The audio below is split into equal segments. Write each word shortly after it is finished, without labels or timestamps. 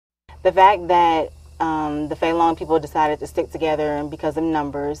The fact that the Fei Long people decided to stick together and because of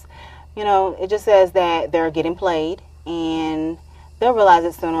numbers, you know, it just says that they're getting played and they'll realize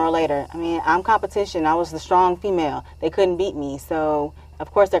it sooner or later. I mean, I'm competition. I was the strong female. They couldn't beat me, so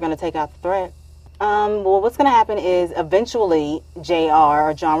of course they're going to take out the threat. Well, what's going to happen is eventually JR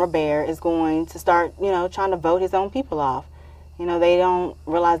or John Robert is going to start, you know, trying to vote his own people off. You know, they don't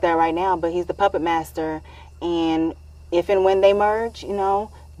realize that right now, but he's the puppet master, and if and when they merge, you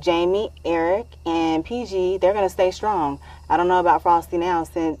know, Jamie, Eric, and PG, they're going to stay strong. I don't know about Frosty now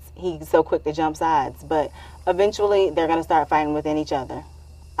since he's so quick to jump sides, but eventually they're going to start fighting within each other.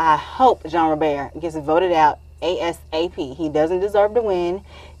 I hope Jean Robert gets voted out ASAP. He doesn't deserve to win.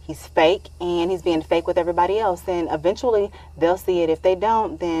 He's fake, and he's being fake with everybody else, and eventually they'll see it. If they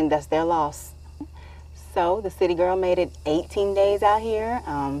don't, then that's their loss. So the city girl made it 18 days out here.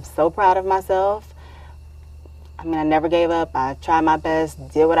 I'm so proud of myself. I mean, I never gave up. I tried my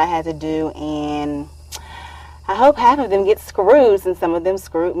best, did what I had to do, and I hope half of them get screwed since some of them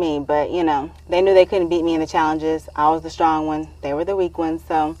screwed me. But, you know, they knew they couldn't beat me in the challenges. I was the strong one. They were the weak ones.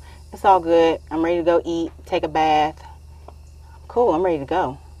 So it's all good. I'm ready to go eat, take a bath. Cool, I'm ready to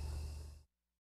go.